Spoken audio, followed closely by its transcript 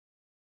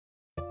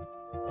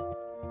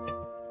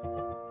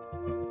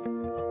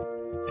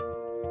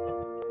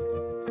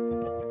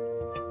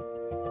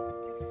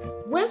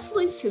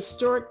Wesley's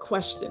historic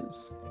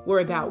questions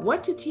were about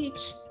what to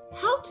teach,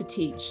 how to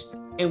teach,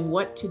 and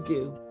what to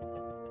do.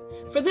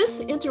 For this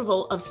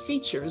interval of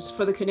features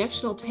for the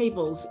Connectional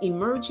Table's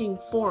emerging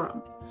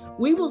forum,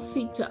 we will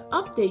seek to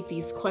update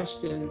these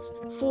questions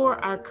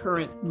for our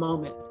current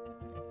moment.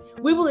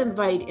 We will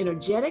invite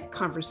energetic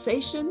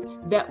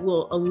conversation that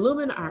will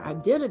illumine our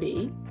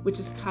identity, which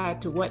is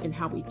tied to what and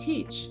how we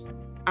teach,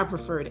 our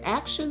preferred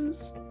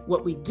actions,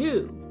 what we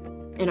do,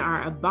 and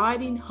our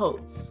abiding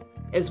hopes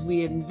as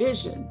we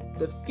envision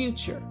the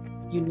future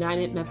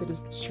United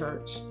Methodist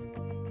Church.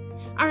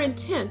 Our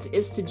intent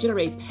is to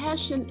generate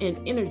passion and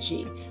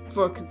energy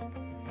for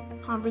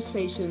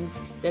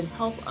conversations that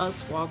help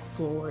us walk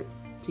forward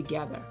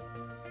together.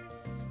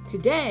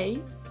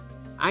 Today,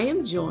 I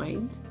am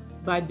joined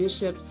by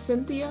Bishop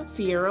Cynthia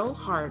Fierro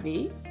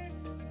Harvey,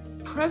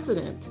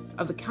 President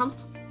of the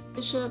Council of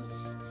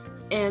Bishops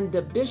and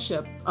the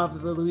Bishop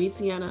of the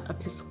Louisiana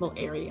Episcopal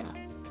Area.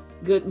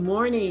 Good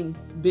morning,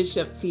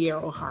 Bishop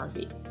Fierro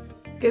Harvey.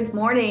 Good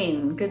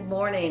morning. Good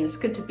morning. It's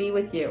good to be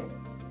with you.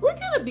 We're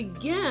going to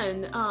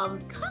begin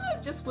kind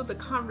of just with a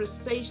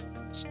conversation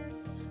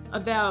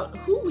about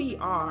who we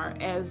are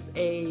as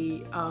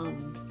a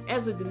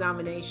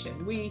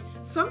denomination. We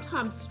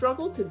sometimes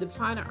struggle to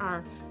define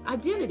our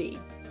identity.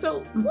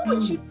 So what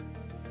would you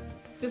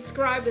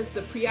describe as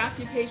the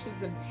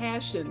preoccupations and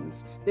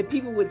passions that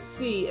people would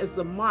see as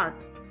the mark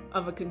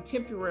of a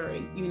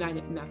contemporary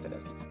United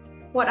Methodist?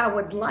 What I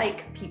would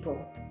like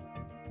people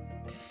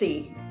to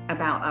see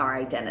about our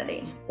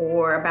identity,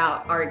 or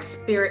about our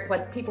experience,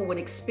 what people would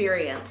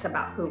experience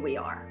about who we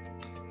are,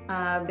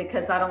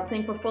 because I don't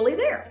think we're fully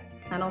there.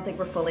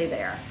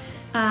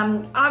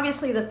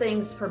 Obviously, the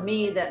things for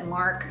me that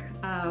mark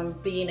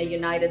being a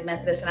United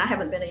Methodist, and I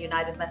haven't been a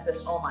United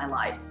Methodist all my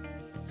life,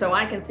 so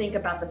I can think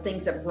about the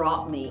things that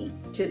brought me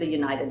to the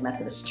United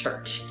Methodist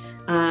Church.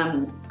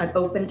 An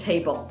open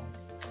table,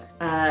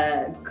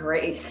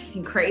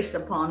 grace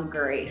upon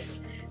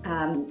grace.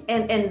 And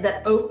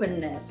the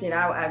openness,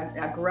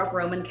 I grew up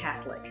Roman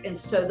Catholic. And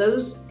so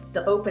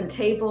the open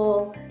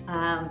table,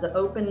 the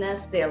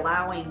openness, the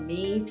allowing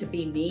me, to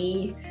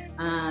be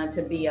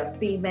a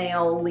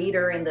female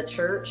leader in the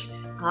church,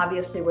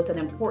 obviously was an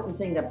important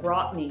thing that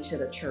brought me to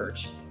the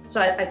church.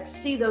 So I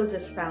see those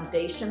as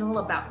foundational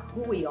about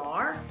who we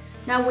are.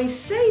 Now we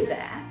say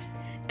that,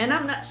 and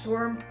I'm not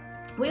sure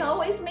we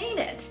always mean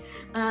it.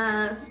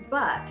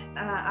 But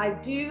I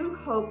do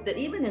hope that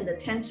even in the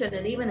tension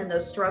and even in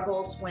those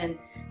struggles, when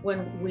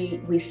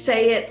we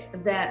say it,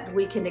 that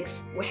we can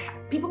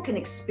people can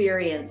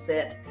experience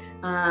it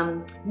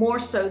more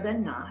so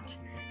than not,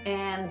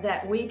 and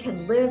that we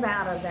can live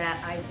out of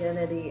that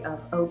identity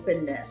of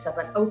openness, of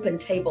an open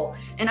table.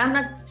 And I'm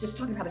not just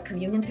talking about a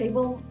communion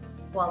table,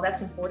 while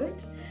that's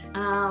important,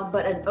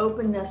 but an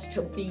openness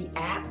to be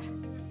at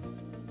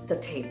the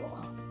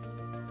table.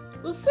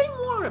 Well, say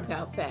more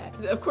about that.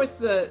 Of course,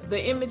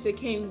 the image that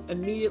came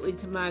immediately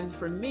to mind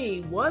for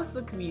me was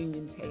the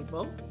communion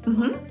table.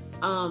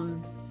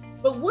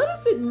 But what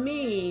does it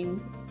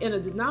mean in a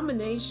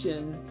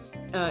denomination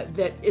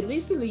that, at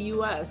least in the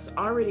U.S.,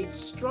 already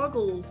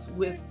struggles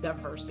with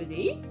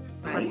diversity,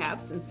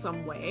 perhaps in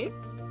some way,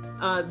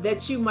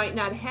 that you might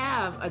not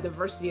have a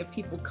diversity of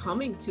people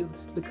coming to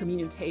the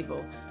communion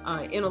table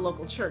in a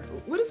local church?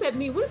 What does that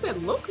mean? What does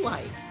that look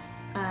like?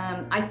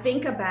 I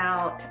think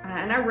about,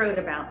 and I wrote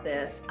about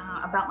this,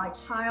 about my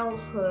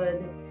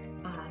childhood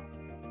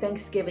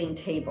Thanksgiving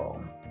table,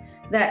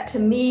 that to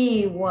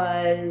me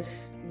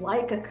was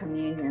like a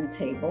communion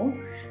table.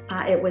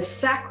 It was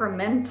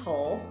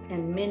sacramental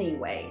in many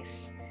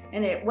ways.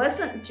 And it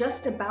wasn't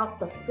just about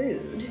the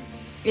food.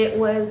 It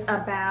was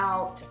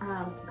about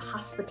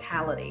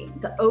hospitality,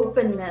 the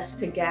openness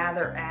to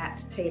gather at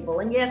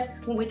table. And yes,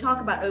 when we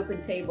talk about open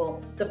table,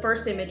 the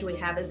first image we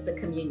have is the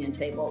communion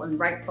table, and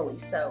rightfully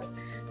so.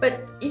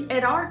 But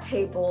at our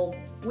table,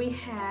 we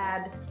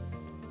had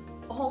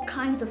all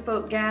kinds of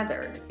folk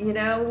gathered,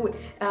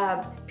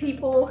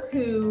 people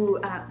who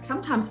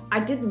sometimes I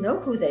didn't know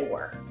who they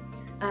were.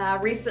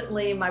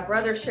 Recently, my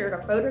brother shared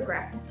a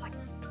photograph, and it's like,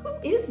 who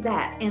is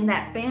that in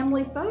that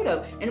family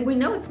photo? And we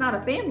know it's not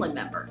a family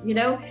member,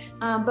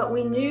 but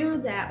we knew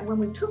that when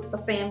we took the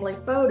family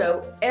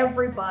photo,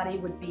 everybody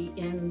would be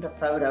in the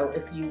photo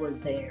if you were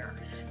there.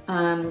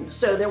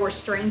 So there were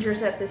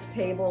strangers at this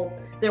table.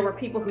 There were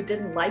people who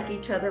didn't like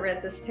each other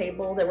at this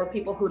table. There were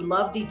people who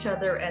loved each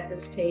other at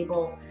this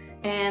table.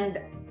 And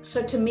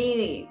so to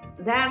me,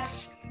 that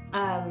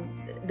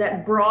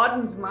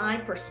broadens my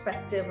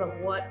perspective of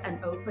what an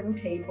open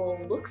table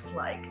looks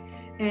like.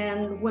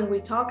 And when we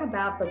talk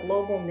about the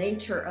global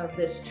nature of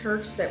this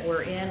church that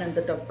we're in and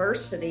the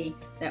diversity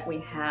that we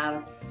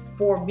have,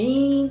 for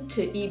me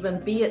to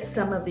even be at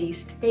some of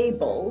these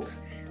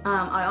tables,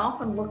 I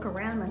often look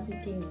around and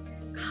thinking,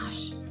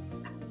 gosh,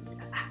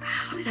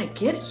 how did I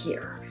get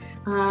here?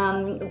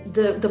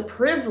 The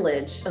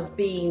privilege of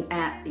being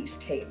at these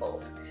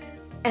tables.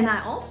 And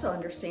I also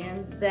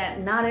understand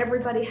that not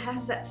everybody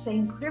has that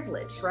same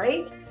privilege,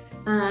 right?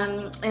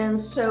 And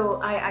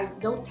so I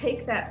don't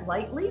take that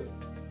lightly.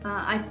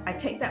 I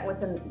take that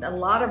with a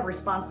lot of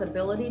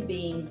responsibility,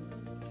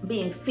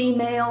 being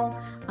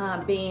female,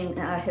 being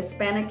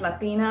Hispanic,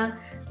 Latina,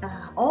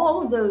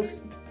 all of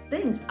those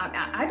things.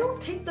 I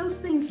don't take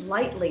those things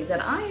lightly,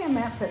 that I am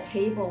at the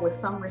table with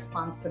some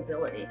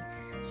responsibility.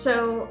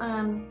 So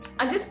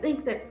I just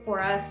think that for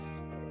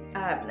us,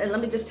 and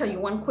let me just tell you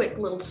one quick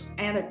little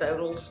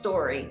anecdotal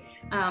story.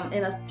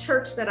 In a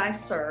church that I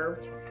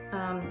served,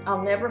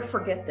 I'll never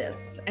forget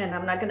this, and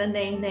I'm not going to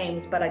name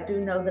names, but I do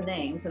know the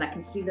names and I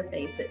can see the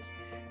faces.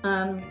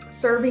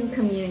 Serving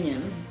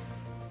communion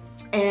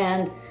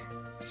and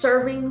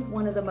serving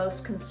one of the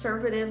most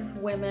conservative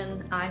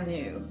women I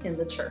knew in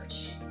the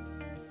church,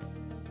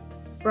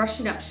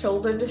 brushing up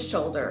shoulder to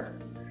shoulder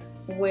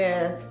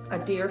with a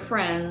dear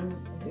friend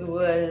who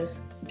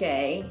was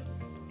gay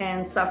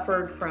and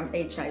suffered from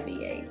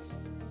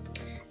HIV/AIDS.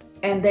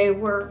 And they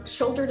were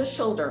shoulder to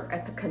shoulder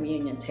at the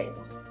communion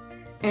table.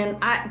 And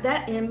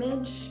that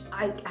image,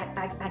 I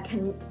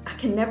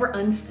can never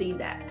unsee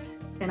that.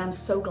 And I'm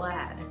so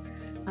glad.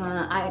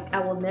 I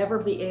will never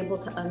be able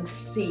to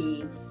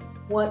unsee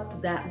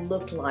what that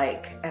looked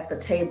like at the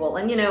table.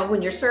 And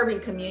when you're serving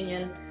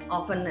communion,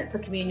 often at the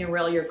communion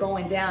rail, you're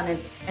going down,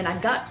 and I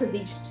got to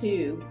these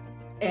two,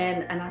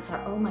 and I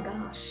thought, oh my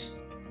gosh,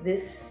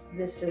 this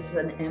is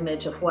an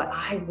image of what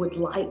I would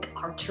like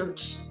our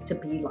church to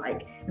be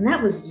like. And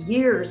that was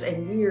years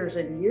and years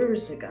and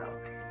years ago.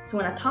 So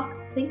when I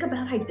think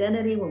about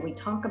identity, when we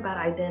talk about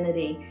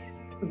identity,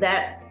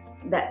 that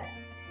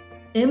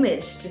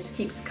image just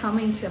keeps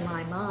coming to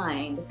my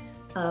mind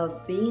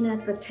of being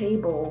at the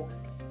table,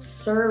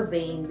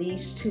 serving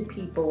these two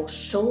people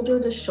shoulder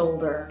to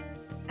shoulder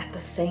at the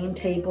same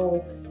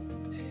table,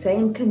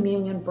 same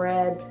communion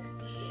bread,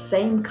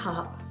 same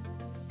cup.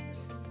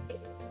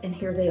 And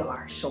here they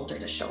are, shoulder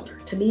to shoulder.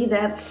 To me,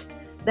 that's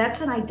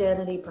an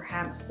identity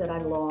perhaps that I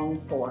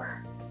long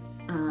for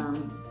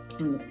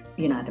in the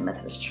United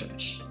Methodist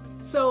Church.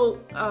 So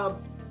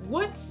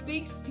what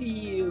speaks to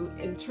you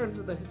in terms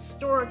of the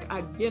historic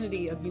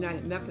identity of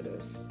United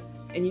Methodist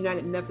and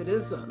United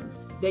Methodism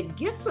that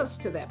gets us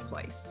to that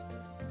place?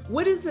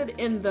 What is it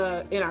in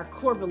our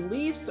core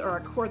beliefs or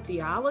our core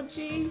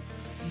theology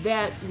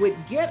that would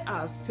get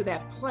us to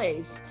that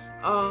place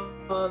of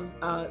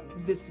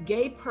this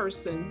gay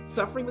person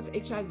suffering with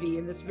HIV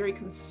and this very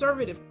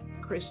conservative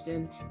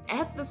Christian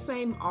at the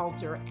same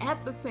altar,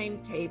 at the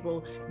same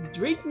table,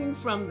 drinking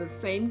from the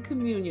same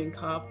communion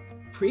cup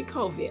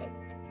pre-COVID?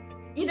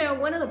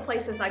 One of the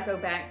places I go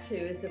back to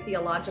is the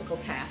theological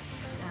task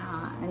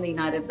in the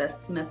United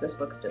Methodist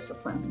Book of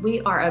Discipline.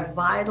 We are a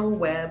vital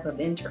web of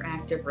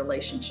interactive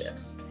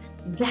relationships.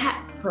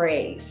 That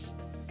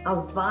phrase, a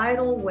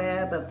vital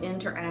web of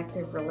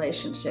interactive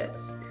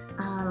relationships.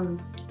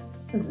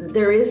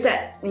 There is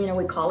that,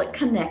 we call it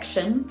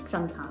connection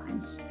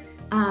sometimes.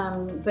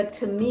 But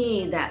to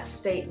me, that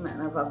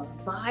statement of a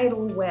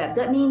vital web,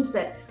 that means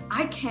that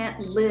I can't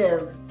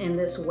live in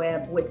this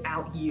web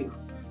without you.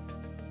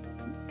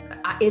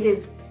 It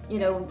is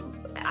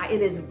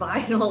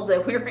vital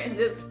that we're in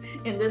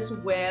this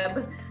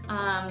web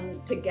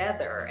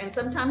together. And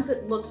sometimes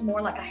it looks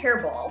more like a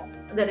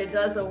hairball than it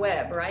does a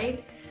web,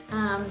 right?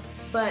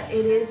 But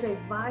it is a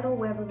vital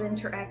web of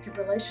interactive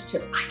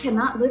relationships. I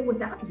cannot live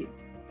without you.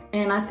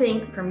 And I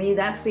think for me,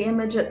 that's the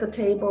image at the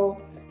table.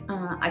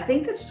 I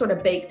think that's sort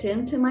of baked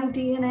into my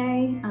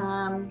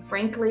DNA,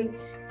 frankly.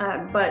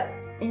 But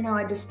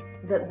I just,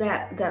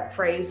 that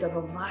phrase of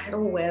a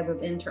vital web of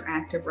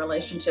interactive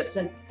relationships.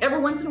 And every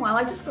once in a while,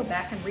 I just go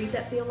back and read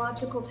that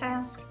theological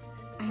task.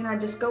 And I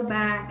just go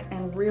back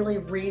and really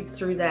read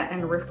through that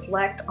and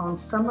reflect on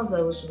some of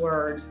those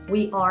words.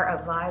 We are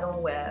a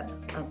vital web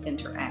of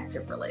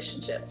interactive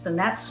relationships. And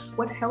that's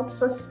what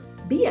helps us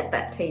be at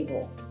that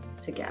table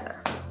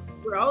together.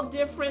 We're all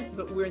different,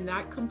 but we're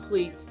not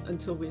complete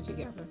until we're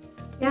together.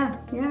 Yeah.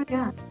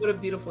 What a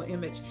beautiful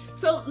image.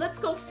 So let's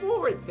go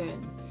forward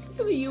then.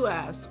 So in the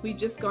U.S., we've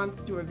just gone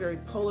through a very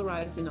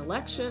polarizing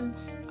election.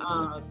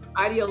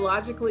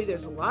 Ideologically,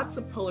 there's lots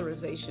of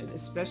polarization,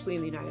 especially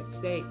in the United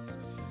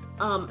States.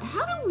 How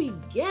do we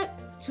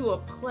get to a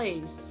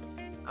place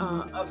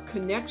of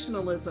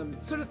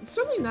connectionalism?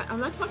 Certainly not, I'm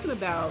not talking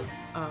about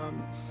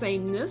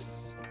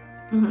sameness,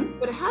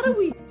 but how do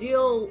we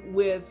deal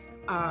with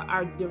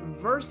our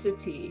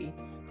diversity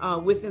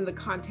within the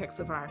context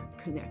of our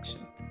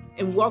connection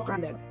and welcome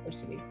that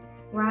diversity?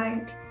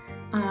 Right.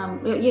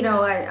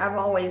 I've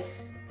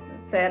always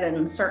said,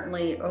 and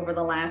certainly over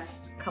the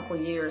last couple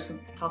of years,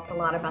 I've talked a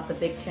lot about the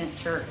big tent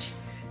church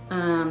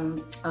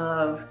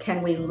of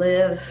can we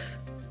live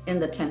in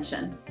the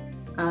tension?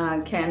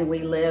 Can we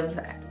live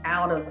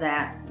out of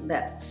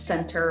that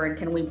center, and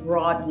can we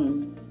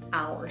broaden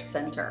our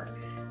center?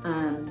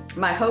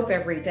 My hope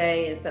every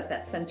day is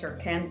that center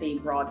can be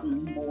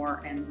broadened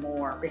more and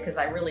more, because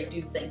I really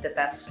do think that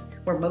that's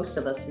where most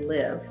of us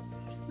live.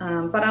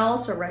 But I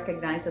also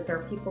recognize that there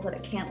are people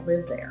that can't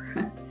live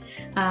there.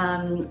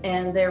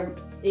 And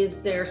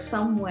is there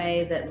some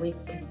way that we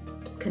can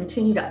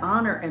continue to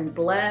honor and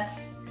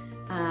bless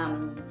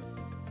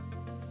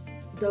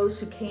those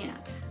who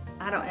can't?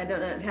 I don't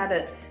know how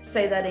to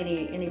say that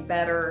any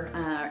better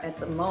at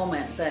the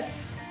moment, but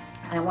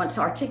I want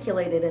to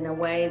articulate it in a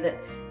way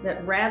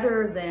that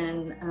rather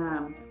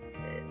than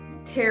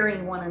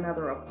tearing one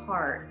another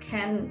apart,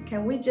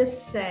 can we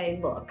just say,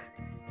 look,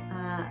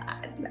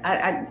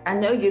 I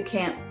know you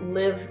can't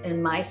live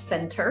in my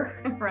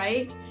center,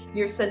 right?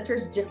 Your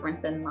center's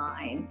different than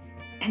mine,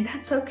 and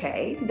that's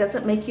okay. It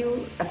doesn't make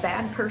you a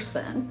bad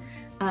person.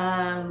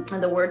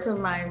 In the words of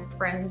my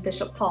friend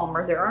Bishop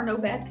Palmer, there are no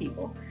bad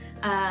people.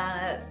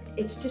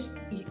 It's just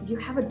you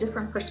have a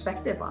different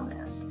perspective on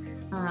this.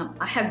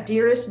 I have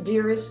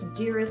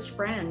dearest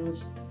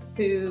friends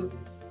who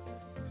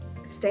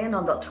stand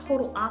on the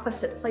total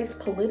opposite place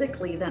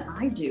politically than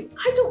I do.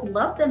 I don't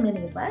love them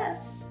any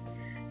less.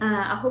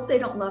 I hope they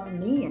don't love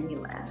me any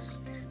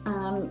less.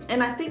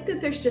 And I think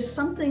that there's just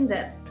something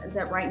that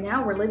right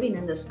now we're living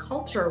in this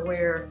culture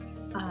where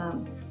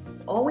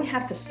all we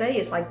have to say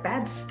is like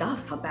bad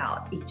stuff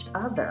about each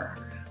other,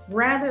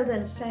 rather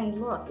than saying,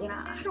 look,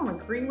 I don't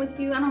agree with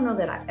you. I don't know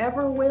that I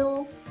ever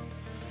will,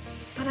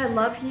 but I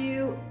love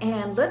you.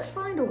 And let's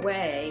find a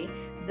way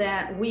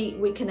that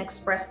we can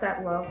express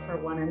that love for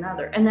one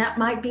another. And that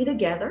might be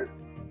together,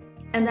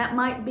 and that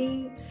might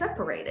be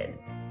separated,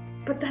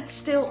 but that's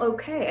still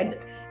okay.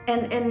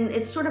 And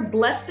it's sort of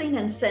blessing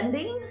and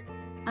sending.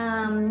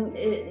 I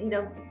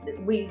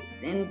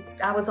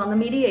was on the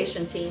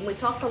mediation team. We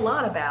talked a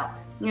lot about,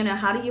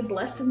 how do you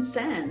bless and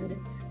send?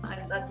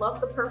 I'd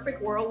love the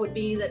perfect world would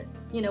be that,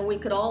 we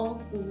could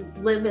all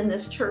live in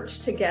this church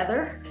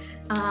together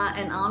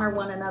and honor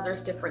one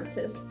another's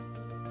differences.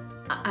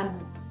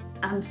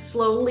 I'm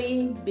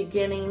slowly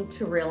beginning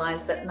to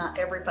realize that not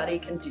everybody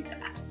can do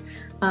that.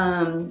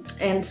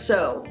 And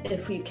so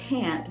if we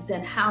can't,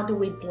 then how do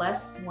we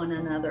bless one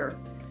another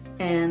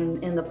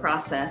and in the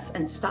process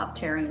and stop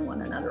tearing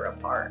one another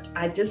apart?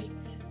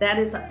 That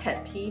is a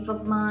pet peeve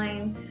of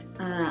mine.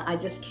 I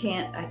just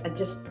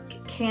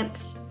can't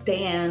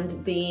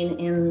stand being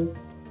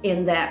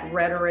in that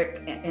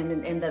rhetoric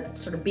and in the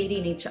sort of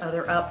beating each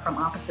other up from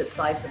opposite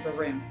sides of the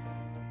room.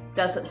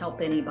 Doesn't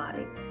help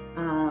anybody.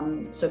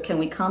 So can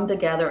we come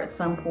together at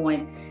some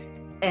point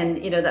and,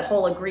 that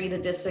whole agree to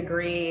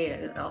disagree,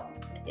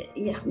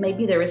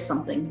 maybe there is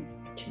something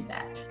to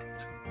that.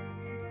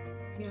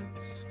 Yeah.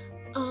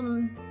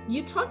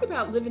 You talk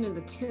about living in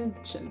the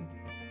tension.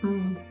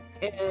 Mm.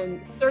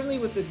 And certainly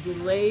with the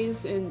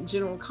delays in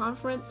General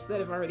Conference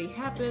that have already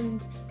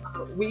happened,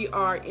 we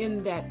are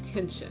in that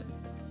tension.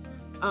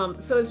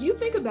 So as you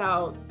think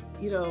about,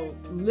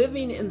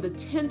 living in the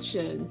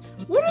tension,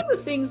 what are the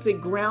things that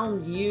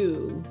ground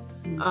you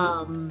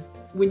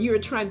when you are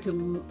trying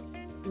to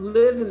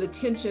live in the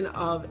tension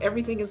of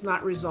everything is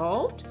not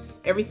resolved,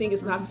 everything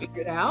is not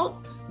figured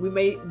out?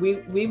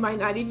 We might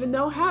not even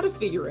know how to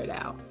figure it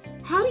out.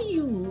 How do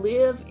you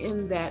live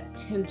in that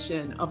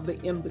tension of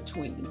the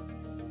in-between?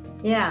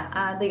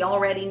 Yeah, the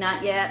already,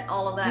 not yet,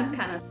 all of that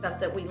kind of stuff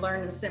that we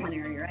learned in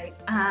seminary, right?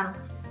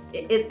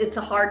 It's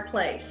a hard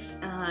place.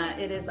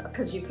 It is,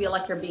 because you feel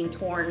like you're being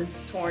torn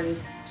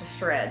to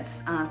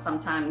shreds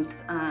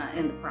sometimes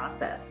in the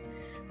process.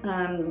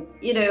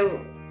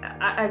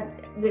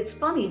 It's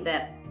funny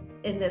that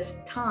in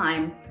this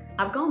time,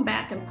 I've gone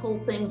back and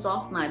pulled things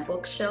off my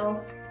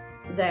bookshelf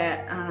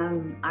that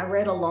I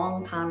read a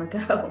long time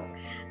ago.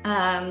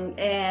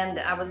 And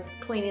I was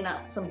cleaning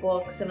up some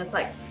books, and it's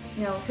like,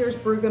 here's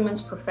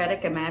Brueggemann's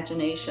Prophetic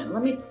Imagination.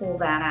 Let me pull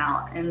that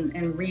out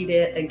and read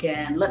it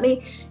again.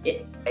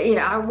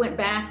 I went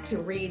back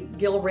to read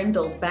Gil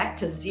Rendell's Back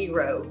to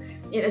Zero.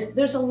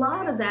 There's a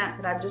lot of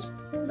that I've just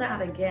pulled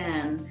out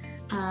again.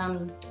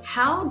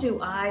 How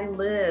do I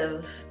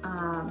live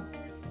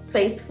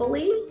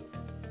faithfully?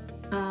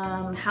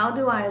 How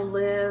do I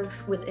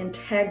live with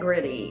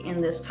integrity in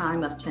this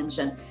time of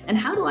tension? And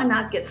how do I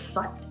not get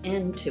sucked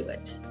into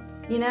it?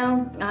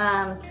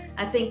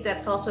 I think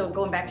that's also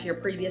going back to your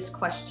previous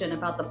question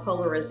about the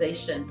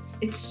polarization.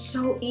 It's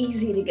so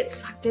easy to get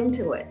sucked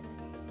into it.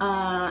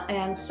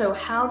 And so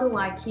how do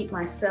I keep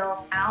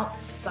myself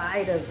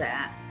outside of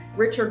that?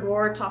 Richard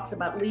Rohr talks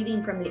about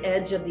leading from the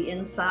edge of the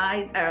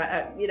inside.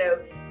 I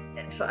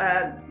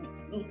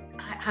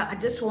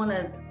just want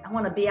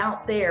to be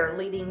out there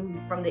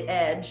leading from the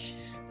edge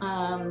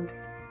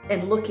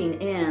and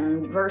looking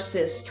in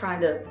versus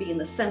trying to be in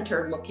the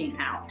center looking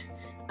out.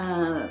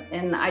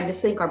 And I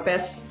just think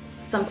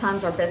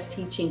sometimes our best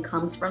teaching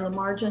comes from the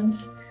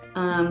margins.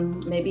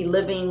 Maybe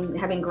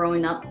having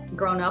grown up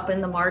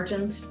in the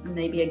margins,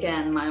 maybe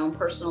again, my own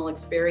personal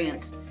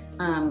experience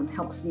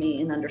helps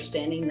me in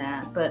understanding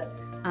that. But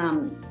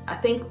I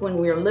think when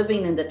we're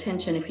living in the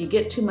tension, if you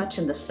get too much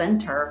in the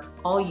center,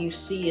 all you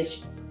see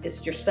is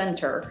your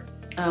center.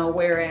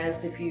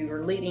 Whereas if you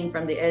are leading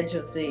from the edge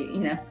of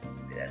the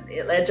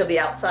edge of the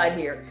outside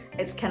here,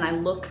 it's can I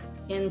look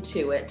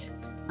into it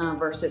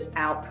versus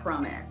out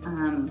from it.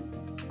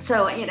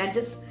 So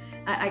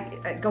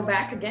I go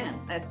back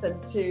again. I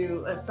said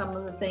to some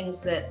of the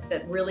things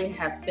that really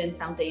have been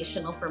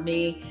foundational for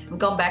me. I've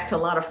gone back to a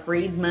lot of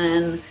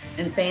Friedman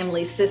and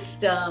family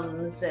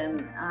systems,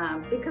 and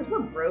because we're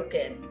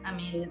broken. I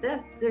mean,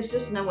 there's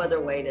just no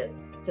other way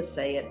to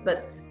say it,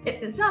 but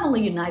it's not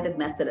only United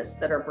Methodists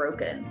that are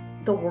broken.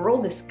 The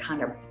world is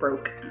kind of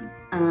broken.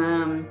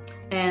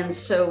 And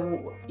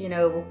so,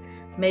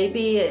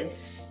 maybe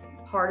it's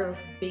part of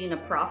being a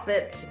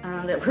prophet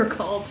that we're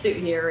called to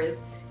here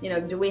is,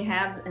 do we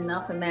have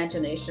enough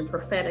imagination,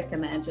 prophetic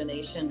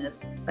imagination,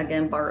 is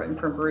again borrowing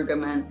from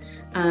Brueggemann,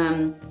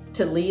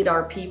 to lead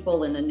our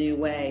people in a new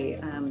way.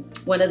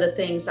 One of the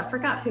things, I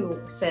forgot who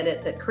said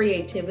it, that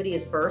creativity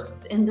is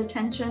birthed in the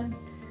tension.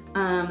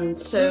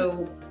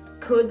 So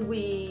could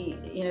we,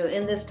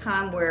 in this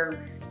time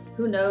where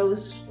who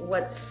knows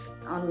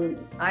what's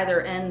on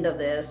either end of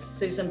this,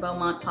 Susan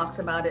Beaumont talks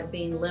about it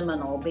being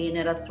liminal, being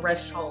at a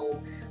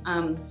threshold.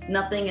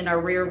 Nothing in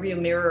our rearview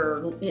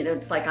mirror,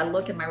 it's like I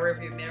look in my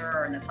rearview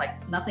mirror and it's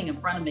like nothing in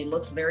front of me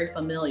looks very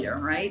familiar,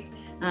 right?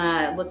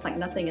 It looks like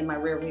nothing in my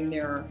rearview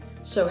mirror.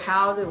 So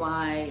how do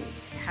I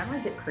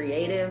get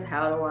creative?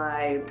 How do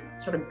I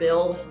sort of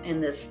build in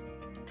this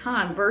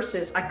time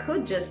versus I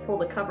could just pull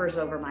the covers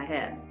over my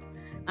head.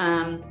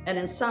 And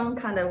in some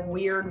kind of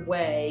weird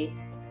way,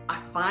 I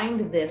find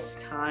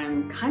this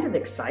time kind of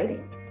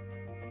exciting.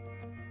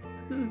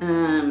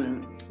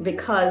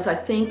 Because I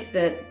think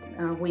that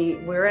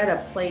we're at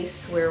a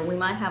place where we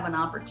might have an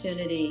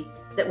opportunity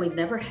that we've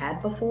never had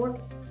before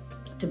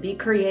to be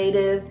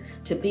creative,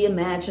 to be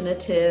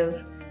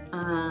imaginative.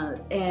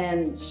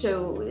 And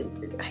so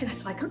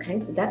it's like, okay,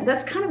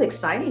 that's kind of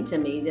exciting to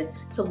me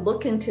to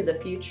look into the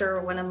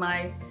future. One of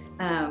my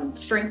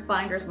strength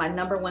finders, my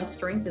number one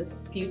strength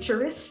is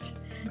futurist.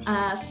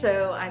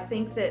 So I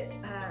think that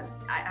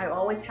I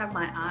always have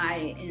my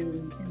eye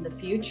in the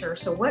future.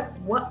 So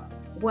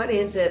what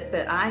is it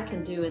that I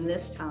can do in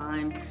this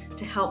time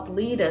to help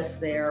lead us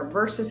there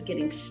versus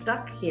getting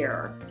stuck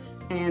here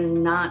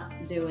and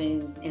not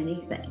doing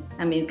anything?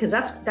 I mean, because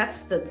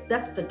that's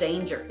the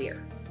danger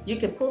here. You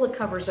can pull the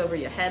covers over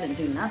your head and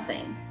do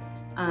nothing.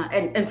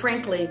 And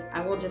frankly,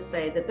 I will just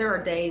say that there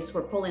are days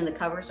where pulling the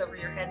covers over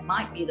your head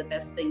might be the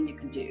best thing you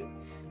can do.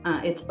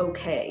 It's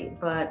okay,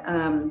 but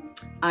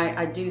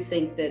I do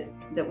think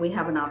that we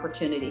have an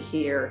opportunity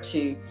here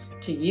to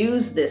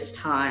use this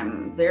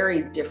time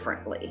very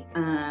differently,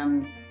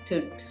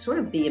 to sort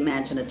of be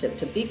imaginative,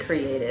 to be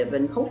creative,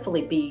 and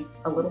hopefully be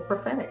a little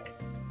prophetic.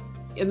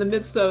 In the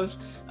midst of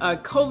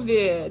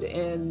COVID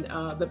and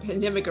the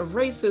pandemic of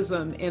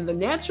racism and the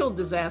natural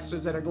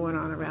disasters that are going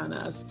on around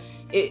us,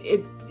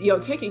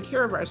 taking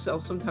care of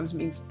ourselves sometimes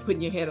means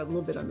putting your head a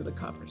little bit under the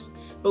covers.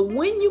 But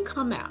when you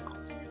come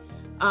out,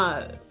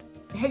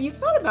 have you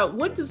thought about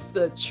what does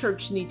the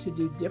church need to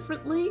do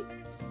differently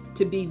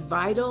to be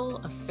vital,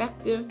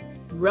 effective,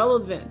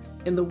 relevant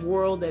in the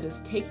world that is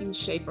taking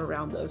shape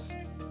around us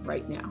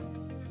right now?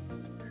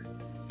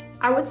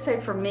 I would say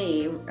for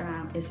me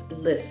is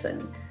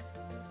listen.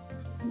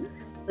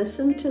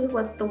 Listen to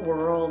what the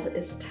world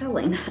is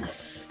telling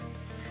us,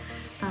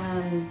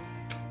 and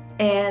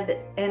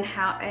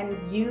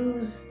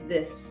use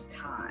this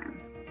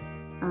time.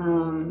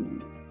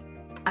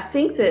 I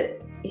think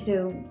that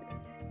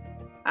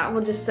I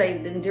will just say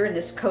that during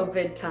this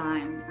COVID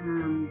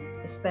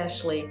time,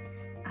 especially,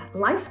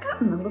 life's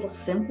gotten a little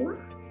simpler,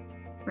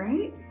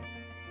 right?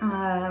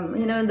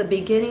 In the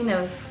beginning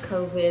of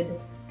COVID,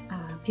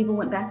 people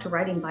went back to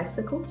riding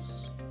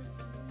bicycles.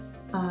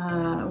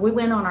 We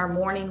went on our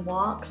morning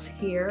walks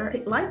here.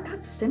 Life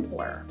got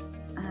simpler.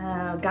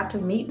 Got to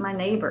meet my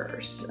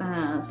neighbors,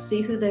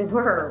 see who they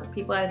were,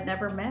 people I had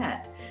never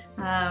met.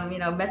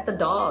 Met the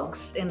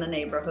dogs in the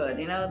neighborhood,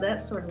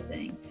 that sort of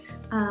thing.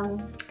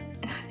 And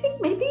I think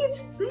maybe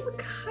it's been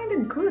kind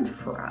of good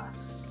for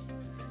us.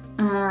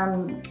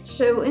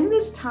 So in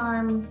this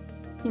time,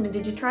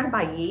 did you try to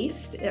buy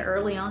yeast?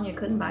 Early on, you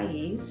couldn't buy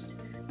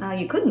yeast.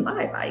 You couldn't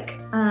buy a bike.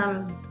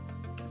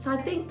 So I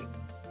think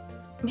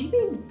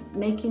maybe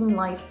making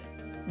life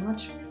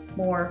much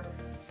more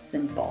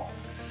simple,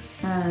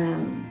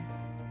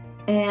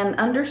 and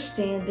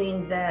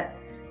understanding that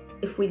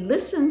if we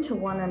listen to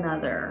one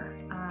another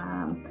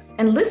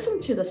and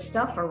listen to the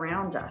stuff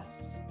around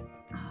us,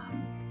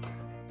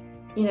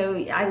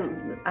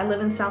 I live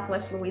in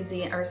Southwest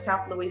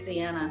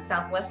Louisiana.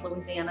 Southwest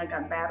Louisiana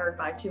got battered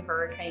by 2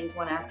 hurricanes,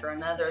 one after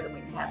another. Then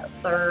we had a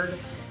third.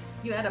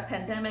 You had a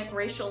pandemic,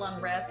 racial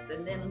unrest,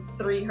 and then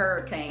 3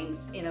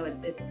 hurricanes.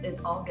 It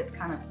all gets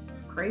kind of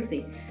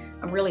crazy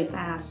really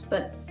fast.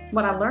 But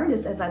what I learned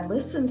is as I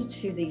listened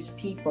to these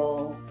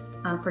people,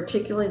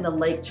 particularly in the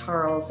Lake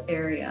Charles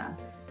area,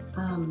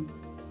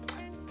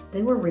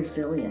 they were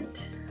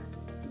resilient.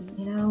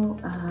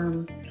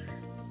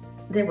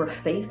 They were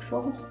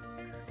faithful.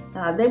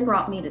 They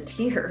brought me to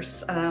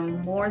tears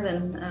more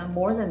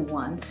than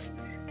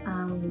once.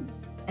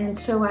 And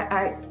so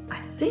I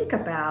think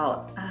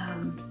about,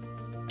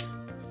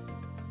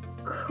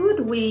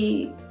 could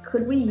we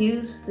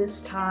use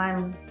this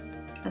time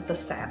as a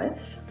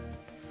Sabbath?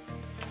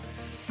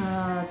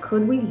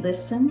 Could we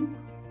listen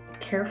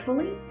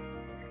carefully?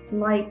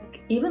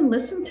 Like even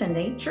listen to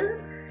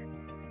nature?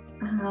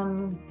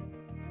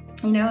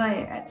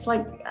 It's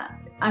like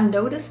I've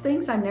noticed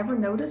things I never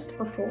noticed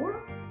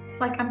before. It's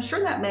like I'm sure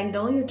that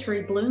magnolia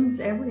tree blooms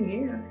every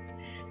year.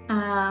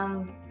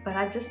 but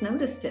I just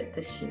noticed it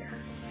this year.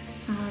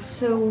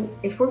 So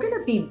if we're going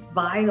to be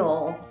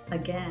vital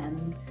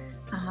again,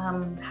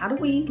 how do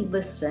we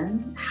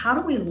listen? How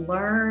do we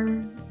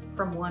learn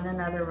from one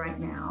another right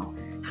now?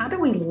 How do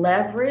we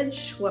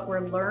leverage what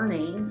we're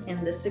learning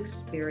in this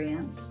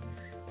experience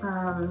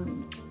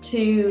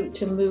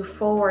to move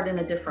forward in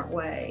a different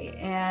way?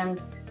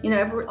 And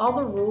all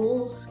the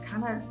rules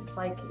kind of, it's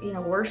like,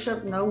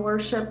 worship, no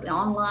worship,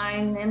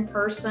 online, in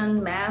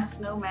person,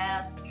 mask, no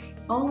mask,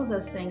 all of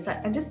those things.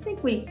 I just think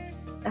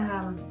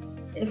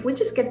if we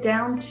just get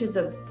down to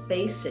the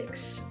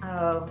basics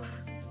of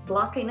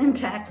blocking and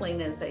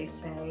tackling, as they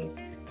say,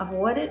 of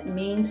what it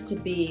means to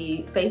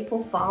be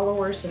faithful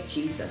followers of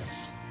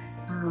Jesus.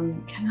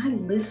 Can I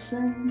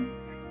listen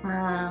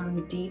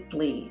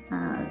deeply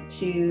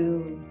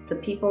to the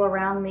people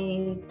around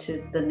me,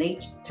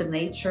 to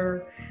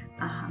nature?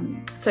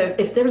 So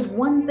if there's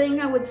one thing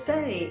I would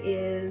say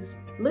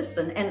is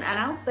listen, and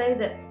I'll say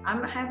that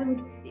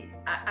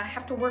I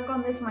have to work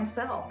on this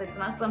myself. It's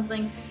not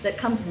something that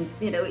comes,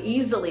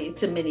 easily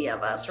to many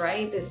of us,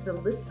 right? Is to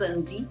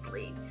listen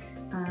deeply.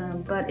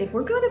 But if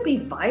we're going to be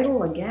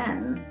vital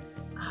again,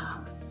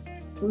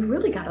 we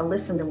really got to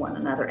listen to one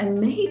another. And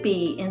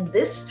maybe in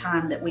this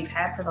time that we've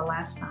had for the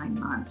last 9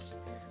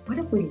 months, what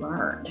have we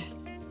learned?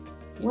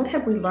 What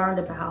have we learned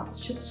about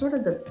just sort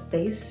of the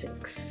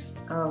basics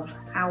of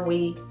how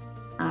we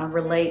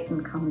relate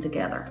and come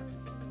together?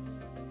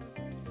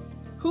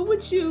 Who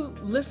would you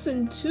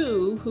listen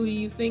to who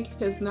you think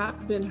has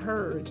not been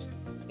heard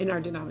in our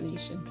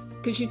denomination?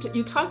 Because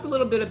you talked a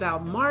little bit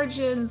about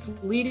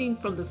margins, leading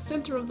from the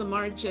center of the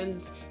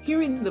margins,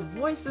 hearing the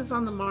voices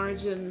on the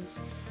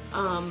margins.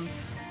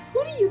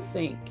 Who do you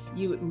think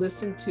you would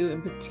listen to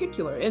in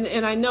particular?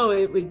 And I know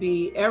it would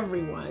be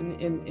everyone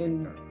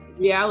in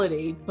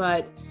reality,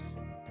 but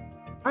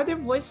are there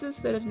voices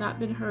that have not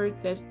been heard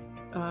that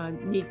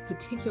need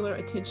particular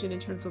attention in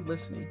terms of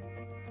listening?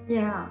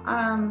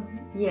 Yeah,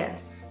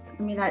 yes.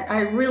 I mean,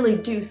 I really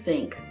do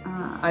think,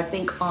 I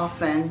think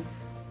often,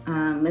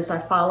 as I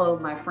follow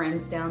my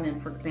friends down in,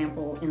 for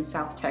example, in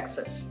South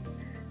Texas,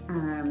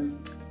 the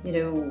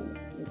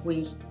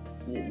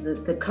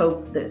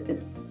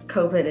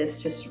COVID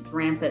is just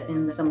rampant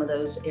in some of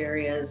those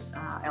areas.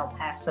 El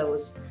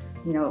Paso's,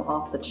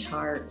 off the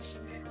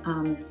charts.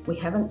 We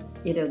haven't,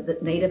 the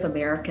Native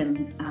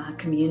American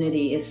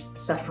community is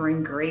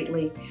suffering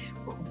greatly.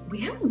 We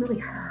haven't really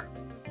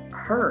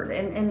heard,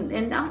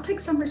 and I'll take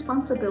some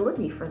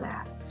responsibility for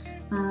that.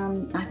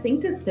 I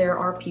think that there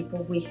are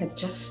people we have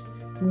just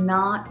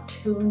not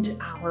tuned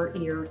our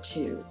ear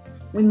to.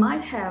 We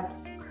might have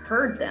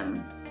heard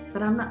them,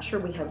 but I'm not sure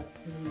we have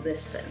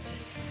listened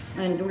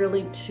and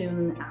really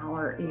tune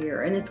our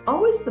ear. And it's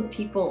always the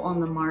people on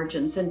the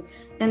margins.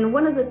 And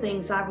one of the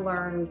things I've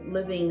learned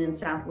living in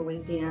South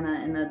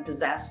Louisiana in a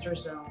disaster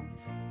zone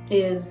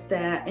is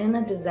that in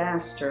a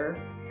disaster,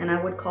 and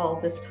I would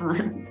call this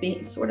time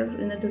being sort of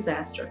in a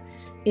disaster,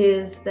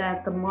 is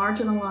that the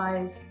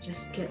marginalized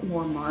just get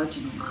more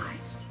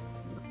marginalized,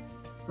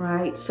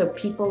 right? So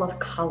people of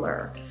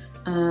color,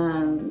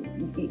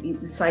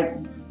 it's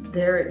like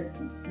their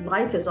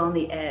life is on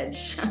the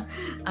edge.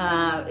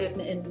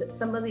 And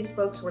some of these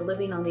folks were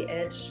living on the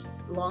edge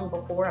long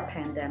before a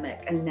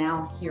pandemic, and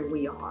now here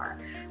we are.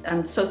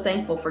 I'm so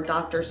thankful for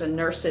doctors and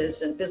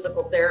nurses and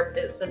physical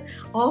therapists and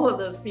all of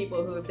those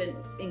people who have been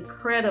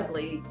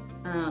incredibly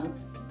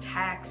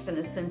taxed and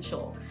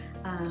essential.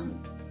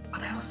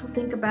 But I also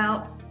think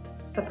about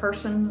the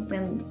person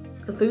in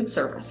the food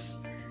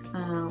service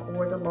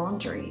or the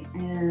laundry.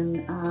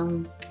 And,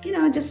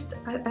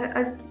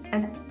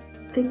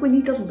 I think we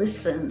need to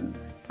listen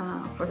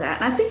for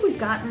that. And I think we've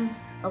gotten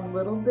a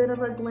little bit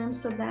of a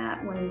glimpse of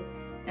that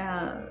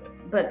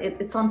but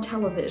it's on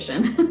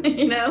television,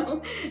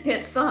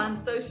 it's on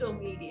social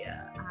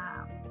media.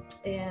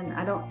 And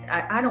I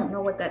don't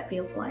know what that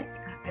feels like.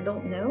 I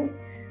don't know.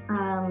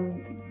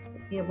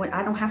 When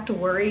I don't have to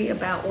worry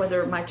about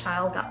whether my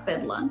child got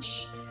fed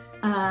lunch.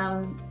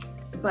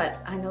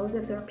 But I know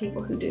that there are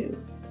people who do.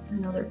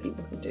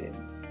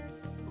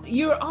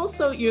 You're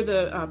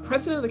the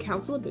president of the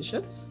Council of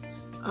Bishops,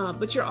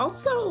 but you're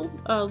also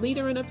a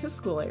leader in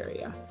Episcopal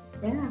Area.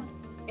 Yeah.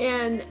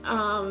 And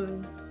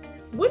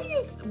what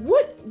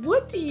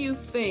do you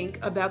think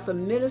about the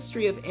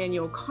ministry of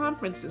annual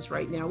conferences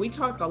right now? We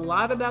talk a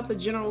lot about the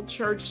general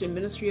church and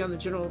ministry on the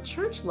general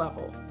church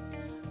level.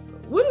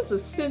 What is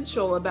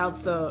essential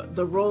about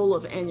the role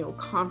of annual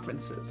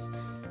conferences?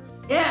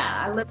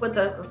 Yeah, I live with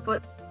a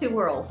foot two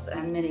worlds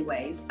in many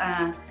ways.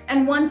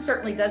 And one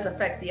certainly does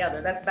affect the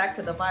other. That's back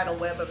to the vital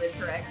web of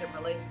interactive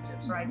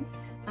relationships, right?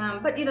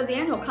 But the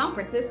annual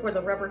conference is where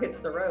the rubber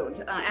hits the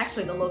road.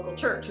 Actually, the local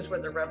church is where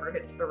the rubber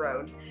hits the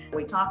road.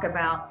 We talk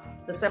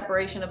about the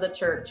separation of the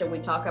church, and we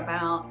talk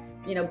about,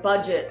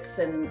 budgets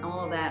and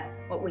all of that.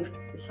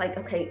 It's like,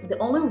 okay, the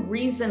only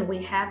reason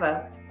we have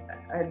a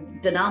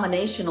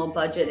denominational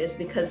budget is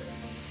because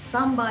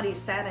somebody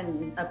sat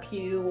in a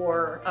pew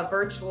or a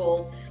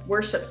virtual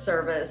worship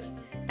service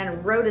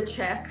and wrote a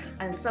check,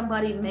 and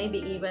somebody maybe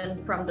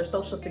even from their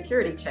Social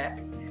Security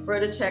check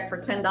wrote a check for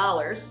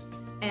 $10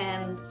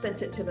 and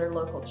sent it to their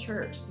local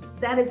church.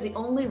 That is the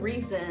only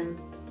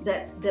reason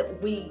that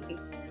we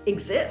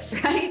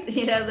exist, right?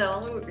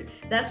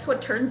 That's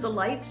what turns the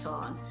lights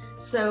on.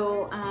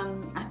 So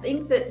I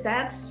think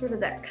that's sort of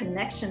that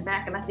connection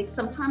back. And I think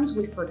sometimes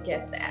we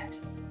forget that.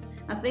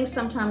 I think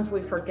sometimes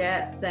we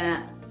forget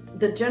that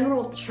the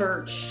general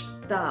church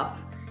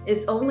stuff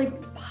is only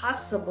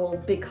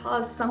possible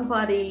because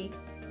somebody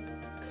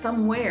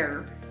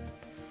somewhere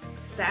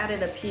sat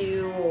in a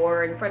pew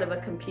or in front of a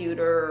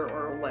computer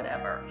or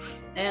whatever.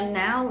 And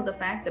now the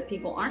fact that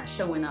people aren't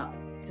showing up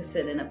to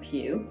sit in a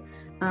pew,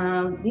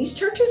 these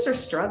churches are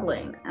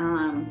struggling.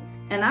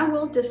 And I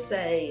will just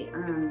say,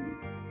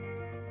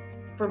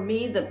 for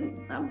me,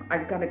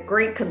 I've got a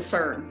great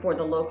concern for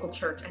the local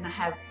church, and I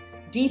have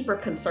deeper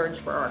concerns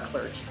for our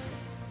clergy.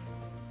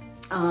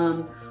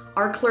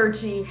 Our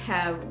clergy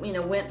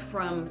went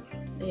from,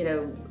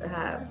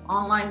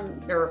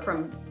 online or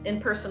from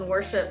in-person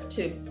worship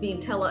to being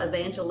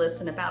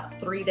televangelists in about a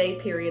 3-day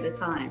period of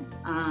time.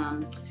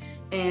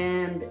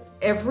 And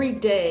every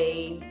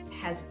day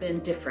has been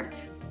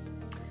different.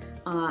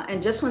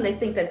 And just when they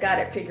think they've got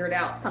it figured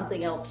out,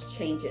 something else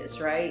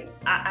changes, right?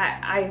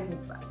 I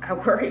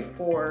worry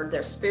for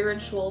their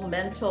spiritual,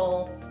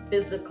 mental,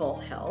 physical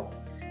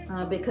health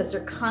because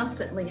they're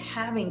constantly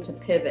having to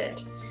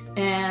pivot.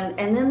 And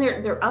then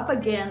they're up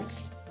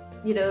against,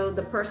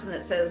 the person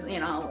that says,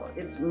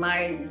 it's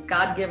my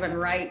God-given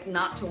right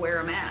not to wear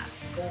a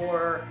mask,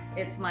 or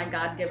it's my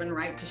God-given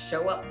right to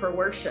show up for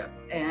worship.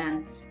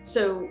 And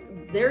so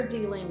they're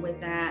dealing with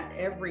that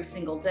every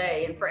single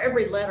day. And for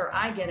every letter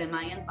I get in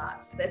my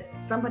inbox, that's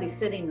somebody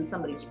sitting in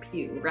somebody's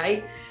pew,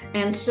 right?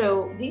 And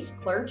so these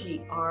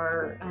clergy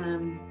are,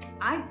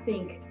 I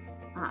think,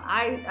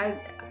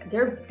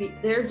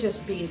 they're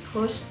just being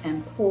pushed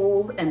and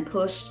pulled and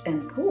pushed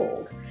and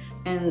pulled.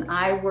 And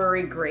I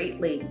worry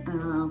greatly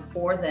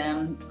for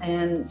them.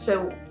 And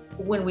so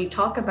when we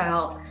talk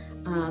about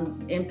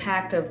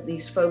impact of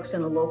these folks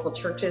in the local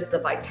churches, the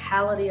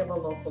vitality of a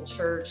local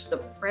church, the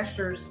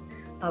pressures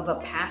of a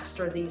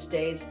pastor these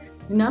days,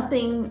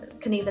 nothing,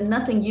 Kennetha,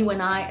 nothing you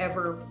and I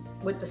ever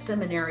went to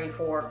seminary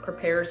for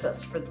prepares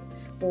us for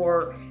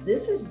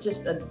this is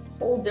just a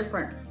whole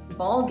different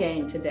ball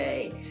game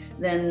today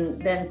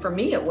than for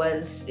me it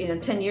was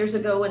 10 years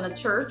ago in the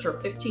church or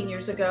 15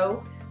 years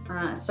ago.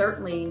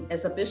 Certainly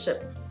as a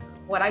bishop,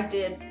 what I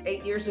did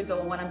 8 years ago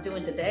and what I'm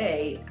doing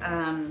today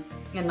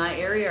in my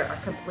area are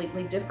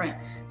completely different.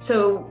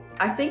 So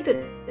I think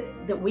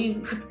that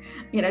we,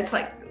 it's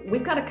like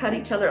we've got to cut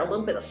each other a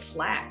little bit of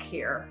slack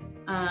here,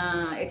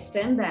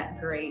 extend that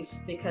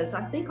grace, because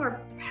I think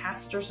our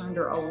pastors are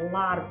under a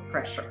lot of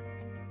pressure.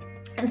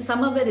 And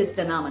some of it is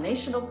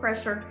denominational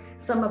pressure,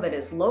 some of it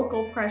is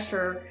local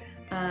pressure,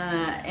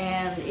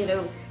 and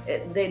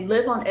they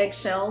live on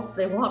eggshells,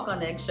 they walk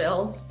on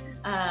eggshells.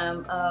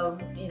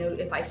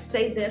 If I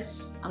say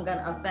this, I'm going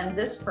to offend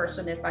this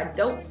person. If I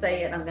don't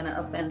say it, I'm going to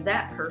offend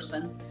that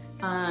person.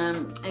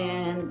 And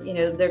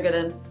they're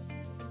going to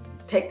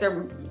take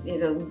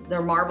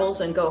their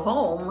marbles and go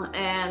home.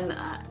 And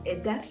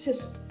it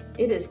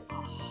is a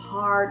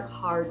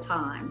hard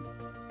time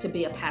to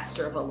be a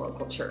pastor of a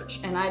local church.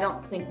 And I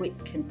don't think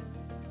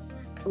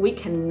we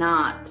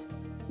cannot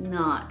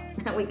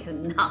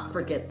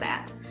forget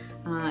that.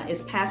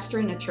 Is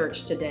pastoring a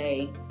church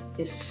today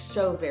is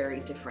so very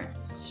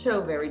different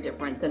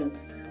than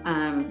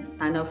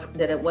I know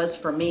that it was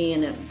for me,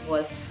 and it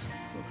was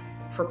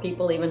for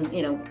people even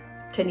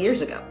 10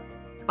 years ago,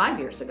 5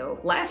 years ago,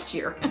 last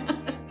year.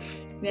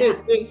 Yeah.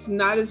 There's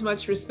not as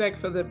much respect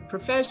for the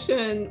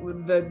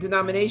profession. The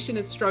denomination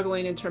is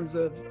struggling in terms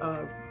of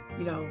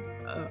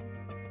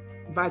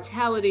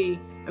vitality.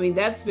 I mean,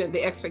 that's been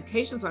the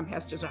expectations on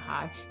pastors are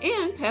high,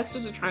 and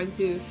pastors are trying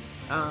to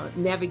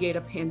navigate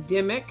a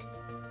pandemic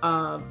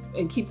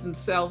and keep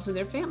themselves and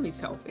their families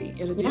healthy,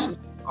 in addition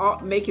to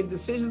making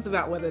decisions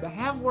about whether to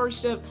have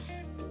worship,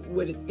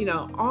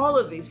 all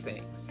of these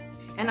things.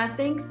 And I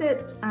think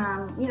that,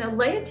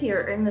 laity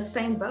are in the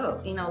same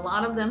boat. A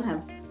lot of them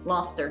have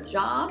lost their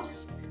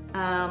jobs,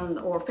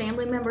 or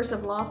family members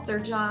have lost their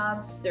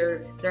jobs.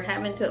 They're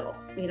having to,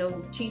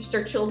 teach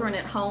their children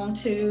at home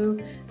too.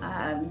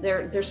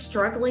 They're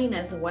struggling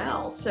as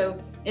well. So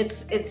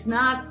it's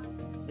not,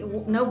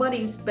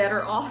 nobody's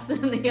better off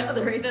than the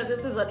other.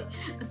 This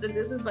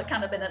is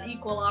kind of been an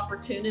equal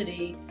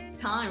opportunity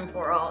time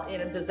for all,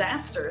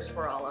 disasters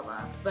for all of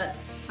us. But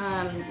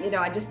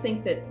I just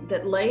think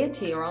that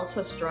laity are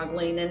also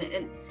struggling,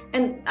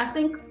 and I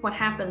think what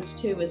happens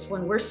too is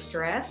when we're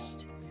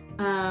stressed,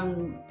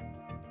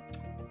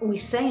 we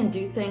say and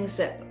do things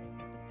that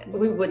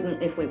we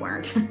wouldn't if we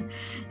weren't.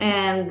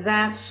 And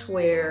that's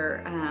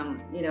where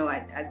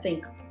I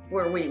think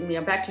where we,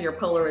 back to your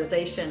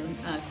polarization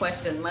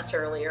question much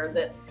earlier,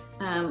 that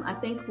I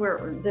think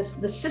the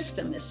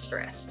system is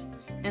stressed.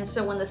 And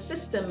so when the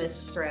system is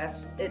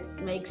stressed, it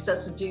makes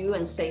us do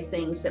and say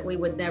things that we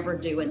would never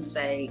do and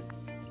say.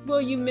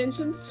 Well, you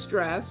mentioned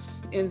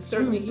stress, and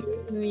certainly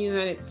here in the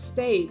United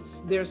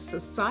States, there's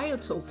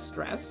societal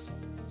stress.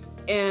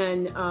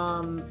 And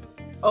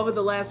over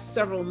the last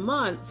several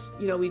months,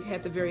 we've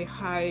had the very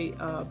high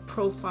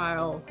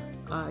profile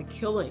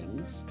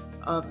killings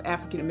of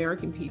African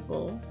American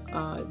people,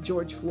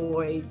 George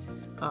Floyd,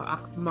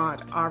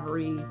 Ahmaud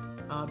Arbery,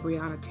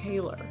 Breonna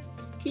Taylor.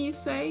 Can you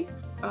say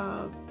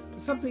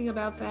something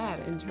about that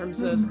in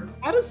terms of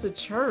how does the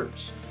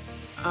church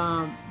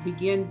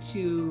begin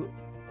to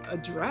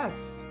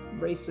address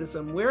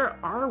racism? Where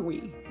are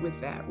we with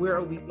that? Where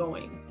are we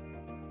going?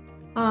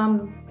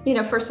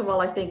 First of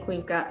all, I think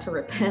we've got to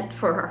repent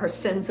for our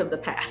sins of the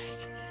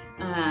past.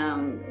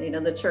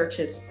 The church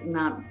is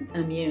not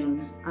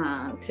immune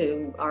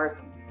to our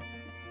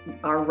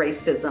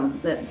racism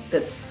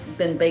that's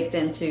been baked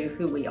into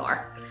who we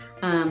are.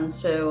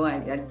 So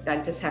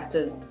I just have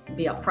to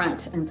be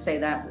upfront and say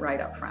that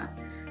right up front.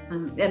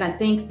 And I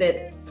think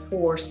that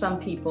for some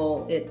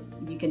people,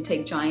 you can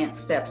take giant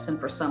steps, and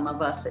for some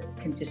of us, it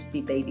can just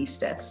be baby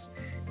steps.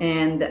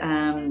 And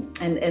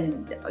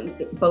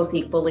both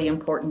equally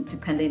important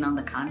depending on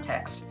the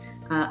context.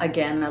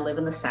 Again, I live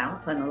in the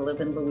South and I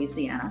live in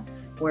Louisiana,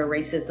 where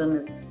racism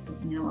is,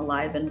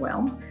 alive and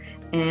well.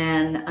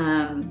 And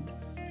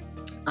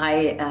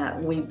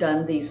we've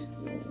done these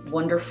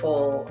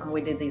wonderful,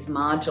 we did these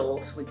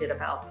modules. We did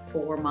about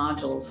 4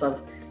 modules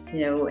of,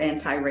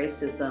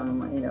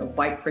 anti-racism,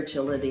 white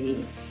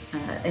fragility,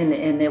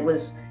 and it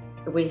was.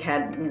 We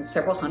had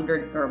several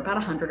hundred, or about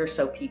 100 or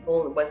so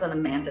people. It wasn't a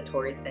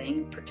mandatory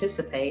thing,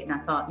 participate. And I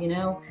thought,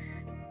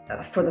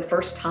 for the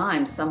first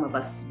time, some of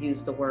us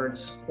used the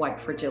words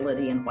white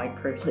fragility and white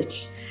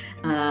privilege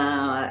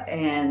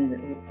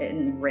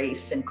and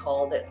race, and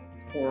called it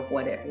for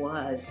what it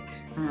was.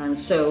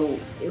 So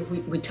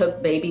we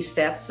took baby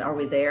steps. Are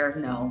we there?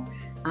 No.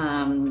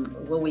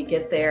 Will we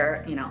get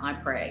there? I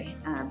pray.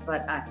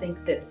 But I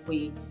think that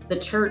the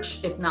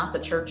church, if not the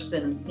church,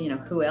 then,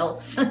 who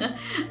else?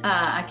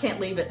 I can't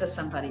leave it to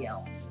somebody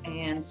else.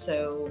 And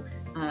so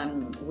I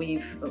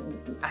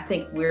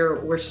think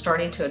we're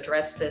starting to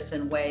address this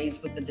in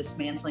ways with the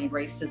Dismantling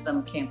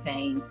Racism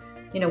campaign.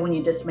 When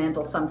you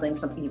dismantle something,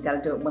 you've got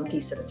to do it one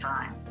piece at a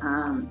time.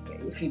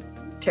 If you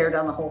tear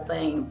down the whole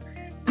thing,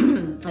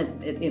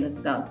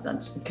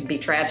 it could be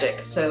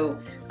tragic. So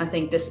I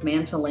think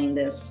dismantling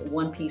this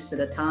one piece at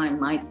a time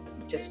might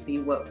just be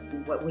what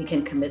we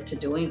can commit to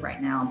doing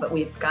right now. But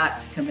we've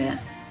got to commit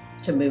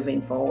to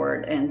moving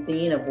forward and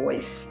being a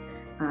voice.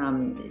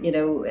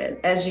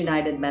 As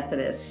United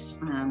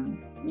Methodists,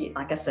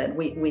 like I said,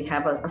 we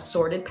have a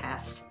sordid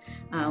past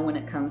when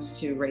it comes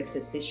to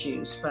racist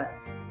issues. But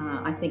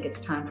I think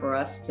it's time for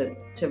us to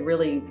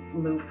really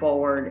move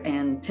forward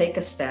and take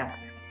a step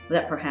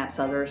that perhaps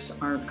others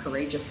aren't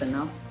courageous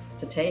enough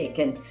to take.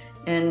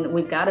 And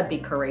we've got to be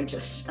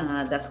courageous.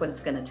 That's what it's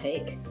going to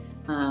take.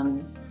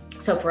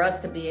 So for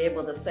us to be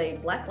able to say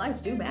Black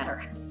lives do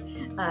matter,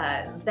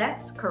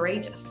 that's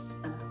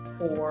courageous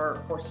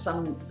for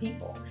some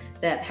people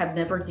that have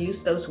never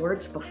used those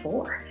words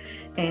before.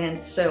 And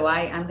so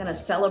I'm going to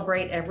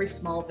celebrate every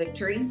small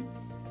victory.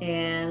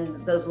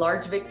 And those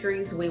large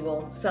victories we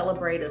will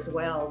celebrate as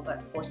well.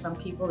 But for some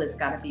people, it's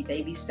got to be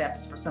baby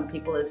steps. For some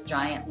people, it's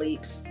giant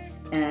leaps.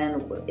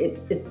 And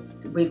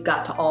we've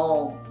got to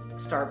all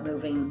start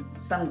moving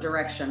some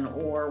direction,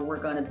 or we're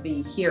going to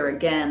be here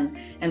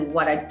again. And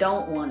what I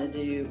don't want to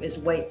do is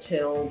wait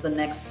till the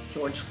next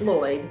George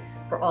Floyd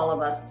for all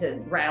of us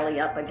to rally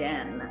up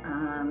again.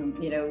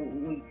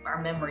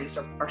 Our memories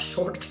are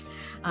short.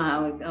 We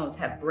almost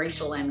have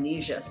racial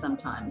amnesia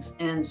sometimes.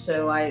 And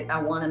so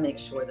I want to make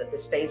sure that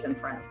this stays in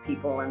front of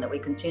people, and that we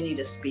continue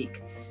to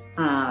speak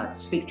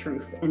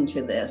truth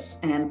into this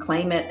and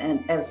claim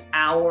it as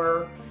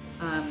our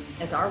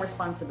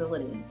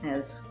responsibility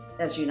as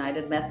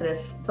United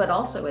Methodists, but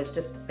also as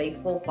just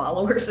faithful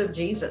followers of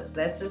Jesus.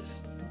 This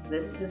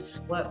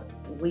is what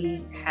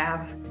we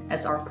have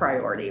as our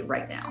priority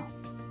right now.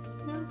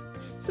 Yeah.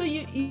 So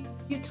you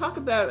talk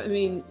about,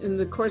 in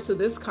the course of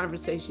this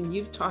conversation,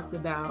 you've talked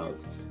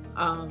about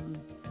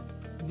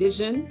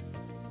vision.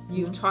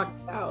 You've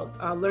talked about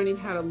learning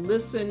how to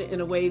listen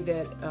in a way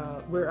that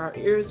where our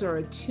ears are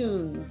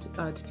attuned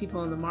to people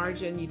on the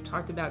margin. You've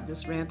talked about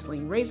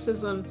dismantling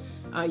racism.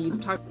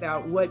 You've talked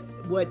about what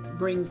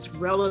brings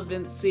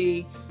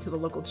relevancy to the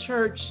local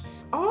church.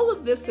 All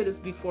of this that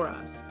is before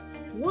us.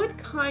 What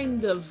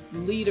kind of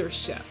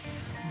leadership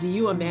do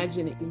you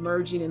imagine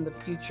emerging in the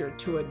future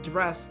to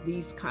address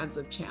these kinds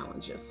of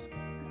challenges?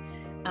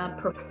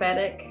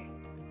 Prophetic,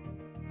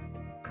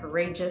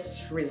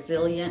 courageous,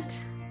 resilient.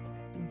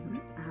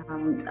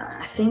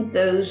 I think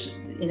those,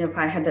 if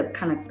I had to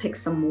kind of pick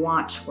some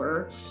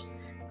watchwords,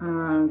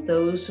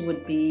 those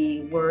would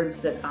be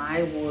words that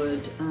I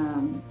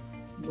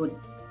would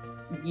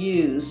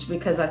use,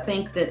 because I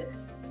think that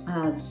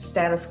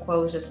status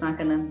quo is just not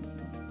going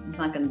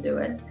to do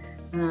it.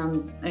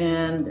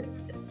 And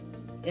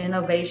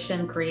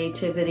innovation,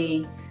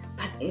 creativity,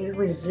 but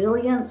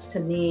resilience to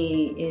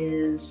me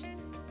is,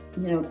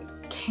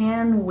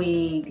 can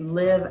we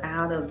live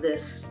out of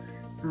this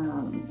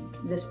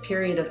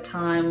period of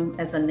time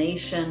as a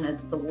nation,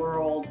 as the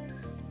world,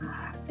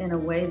 in a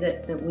way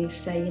that we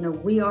say,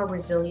 we are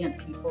resilient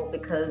people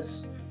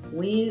because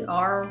we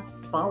are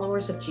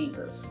followers of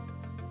Jesus.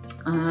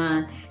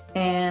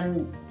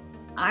 And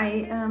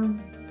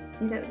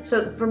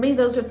so for me,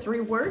 those are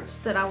three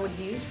words that I would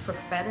use: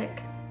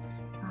 prophetic,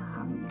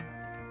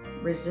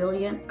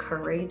 resilient,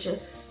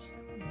 courageous,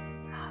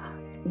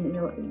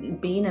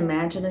 being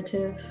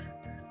imaginative.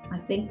 I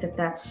think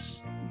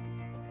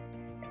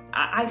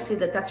I see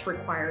that's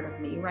required of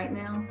me right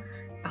now.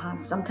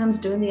 Sometimes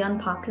doing the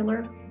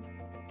unpopular,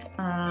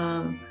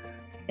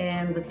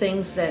 and the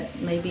things that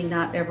maybe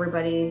not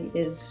everybody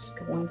is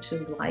going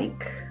to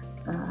like,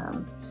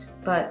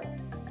 but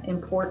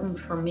important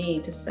for me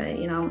to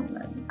say,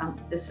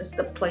 this is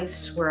the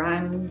place where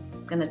I'm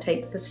going to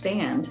take the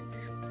stand,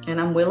 and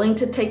I'm willing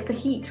to take the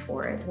heat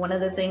for it. One of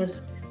the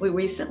things we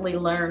recently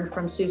learned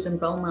from Susan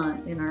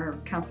Beaumont in our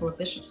Council of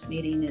Bishops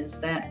meeting is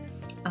that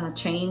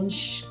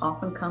change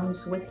often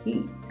comes with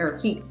heat, or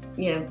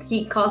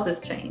heat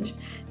causes change.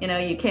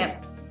 You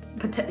can't,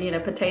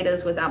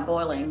 potatoes without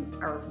boiling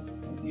are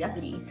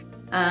yucky.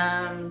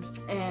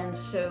 And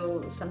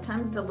so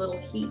sometimes the little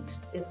heat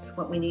is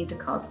what we need to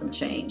cause some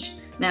change.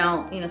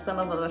 Now, some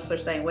of us are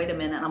saying, wait a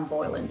minute, I'm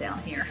boiling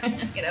down here.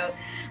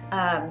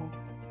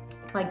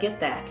 I get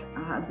that.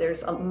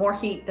 There's more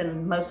heat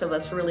than most of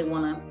us really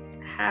want to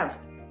have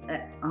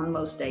on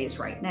most days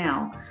right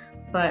now.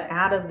 But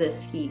out of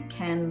this heat,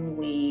 can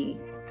we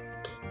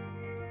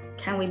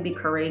be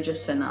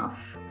courageous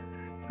enough,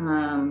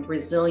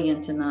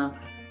 resilient enough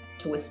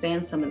to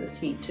withstand some of this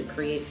heat, to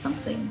create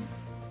something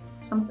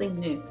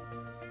new?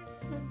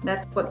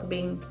 That's what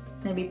being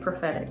maybe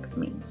prophetic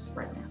means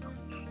right now.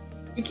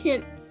 You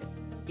can't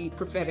be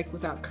prophetic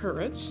without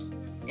courage.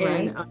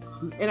 Right.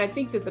 And I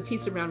think that the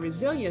piece around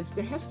resilience,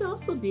 there has to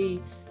also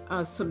be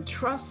some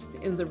trust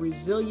in the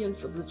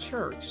resilience of the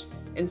church,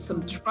 and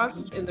some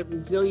trust in the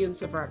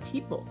resilience of our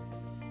people,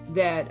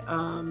 that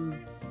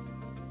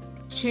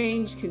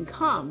change can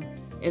come,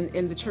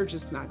 and the church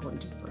is not going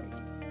to break.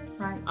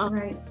 Right,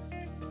 right.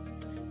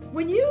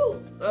 When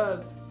you,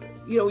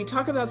 we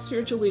talk about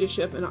spiritual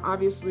leadership, and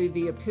obviously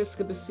the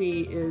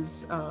episcopacy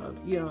is,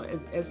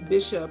 as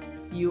bishop,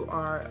 you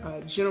are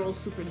a general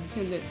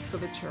superintendent for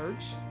the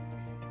church.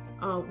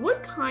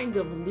 What kind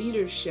of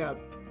leadership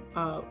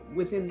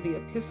within the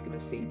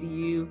episcopacy do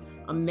you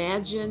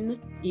imagine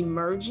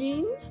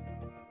emerging,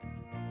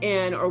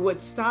 or what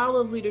style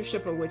of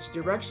leadership, or which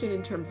direction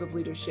in terms of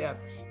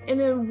leadership? And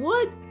then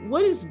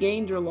what is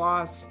gained or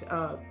lost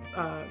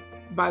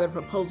by the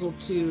proposal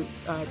to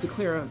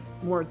declare a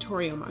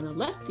moratorium on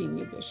electing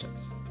new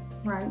bishops?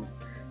 Right.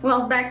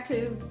 Well, back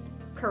to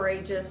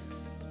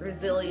courageous,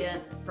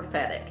 resilient,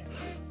 prophetic.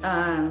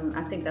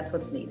 I think that's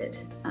what's needed.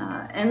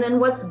 And then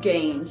what's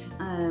gained.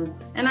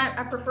 And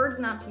I prefer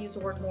not to use the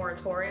word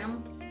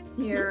moratorium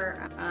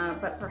here,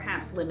 but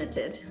perhaps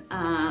limited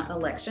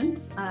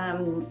elections,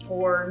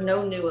 or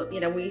no new,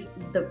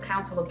 the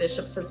Council of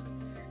Bishops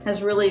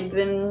has really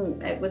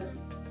been, it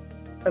was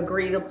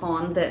agreed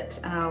upon that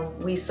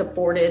we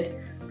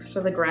supported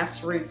for the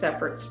grassroots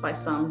efforts by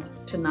some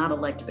to not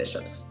elect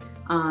bishops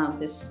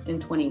this in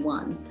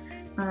 21.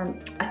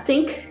 I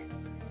think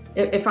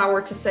if I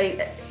were to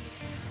say,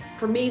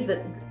 for me,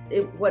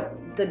 what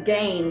the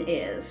gain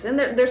is, and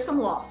there's some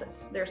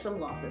losses. There's some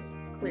losses,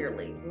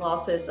 clearly.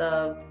 Losses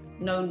of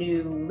no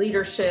new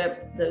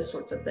leadership, those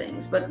sorts of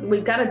things. But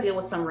we've got to deal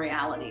with some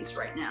realities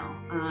right now.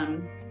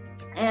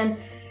 And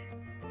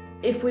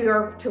if we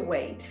are to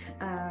wait,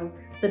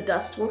 the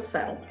dust will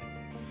settle,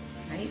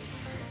 right?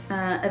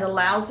 It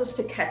allows us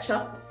to catch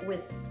up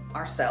with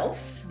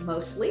ourselves,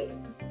 mostly.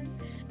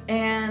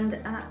 And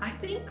I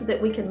think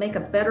that we can make a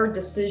better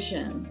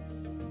decision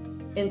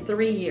in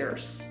 3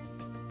 years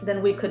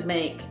than we could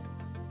make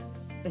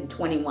in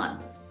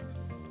 21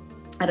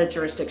 at a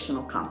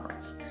jurisdictional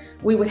conference.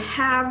 We would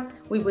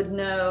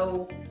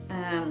know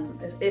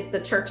if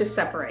the church is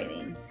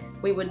separating.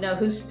 We would know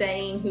who's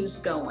staying, who's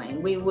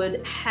going. We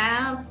would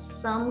have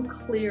some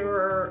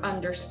clearer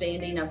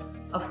understanding of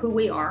who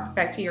we are.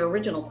 Back to your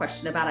original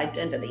question about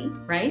identity,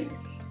 right?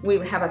 We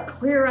would have a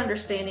clear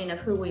understanding of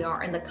who we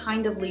are and the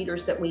kind of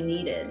leaders that we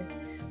needed.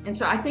 And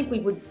so I think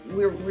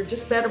we're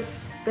just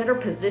better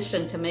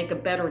positioned to make a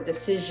better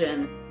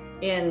decision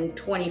in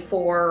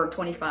 24 or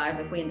 25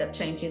 if we end up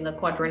changing the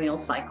quadrennial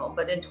cycle,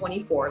 but in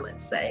 24,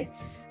 let's say.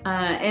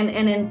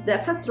 And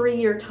that's a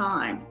 3-year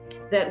time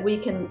that we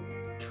can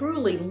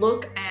truly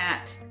look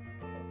at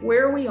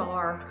where we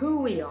are, who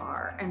we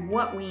are, and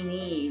what we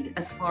need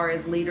as far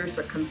as leaders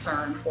are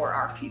concerned for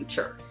our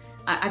future.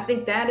 I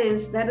think that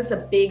is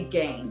a big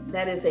gain.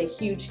 That is a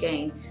huge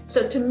gain.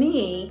 So to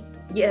me,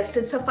 yes,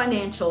 it's a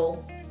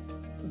financial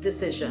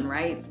decision,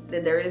 right?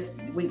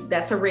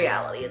 That's a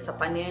reality. It's a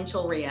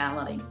financial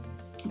reality.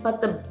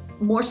 But the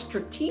more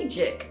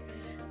strategic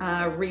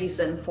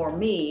reason for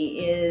me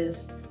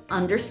is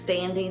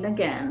understanding,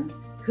 again,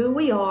 who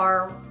we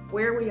are,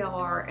 where we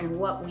are, and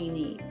what we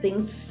need.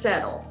 Things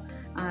settle.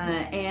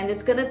 And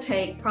it's going to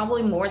take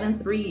probably more than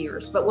 3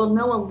 years, but we'll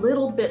know a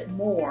little bit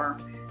more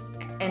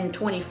in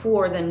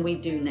 24 than we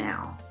do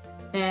now.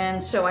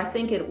 And so I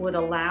think it would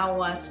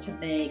allow us to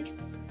make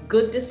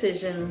good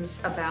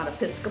decisions about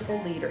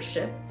Episcopal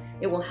leadership.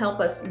 It will help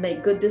us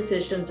make good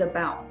decisions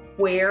about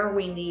where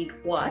we need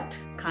what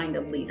kind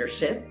of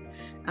leadership.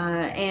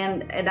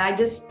 And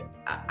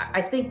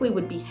I think we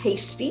would be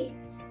hasty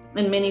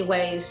in many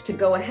ways to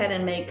go ahead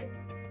and make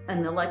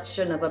an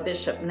election of a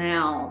bishop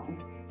now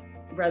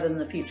rather than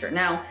the future.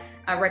 Now,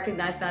 I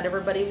recognize not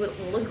everybody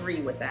will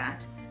agree with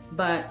that,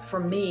 but for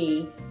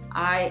me,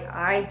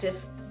 I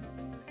just,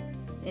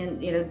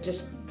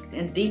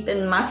 deep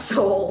in my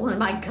soul and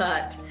my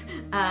gut,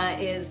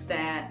 is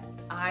that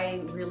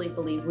I really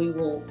believe we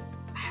will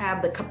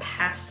have the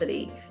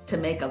capacity to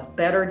make a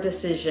better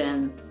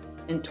decision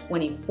in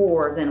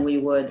 24 than we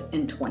would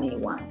in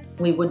 21.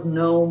 We would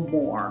know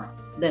more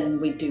than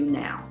we do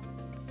now.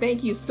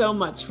 Thank you so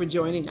much for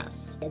joining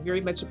us. I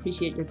very much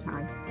appreciate your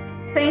time.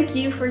 Thank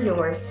you for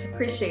yours.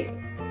 Appreciate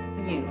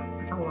you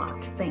a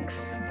lot.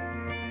 Thanks.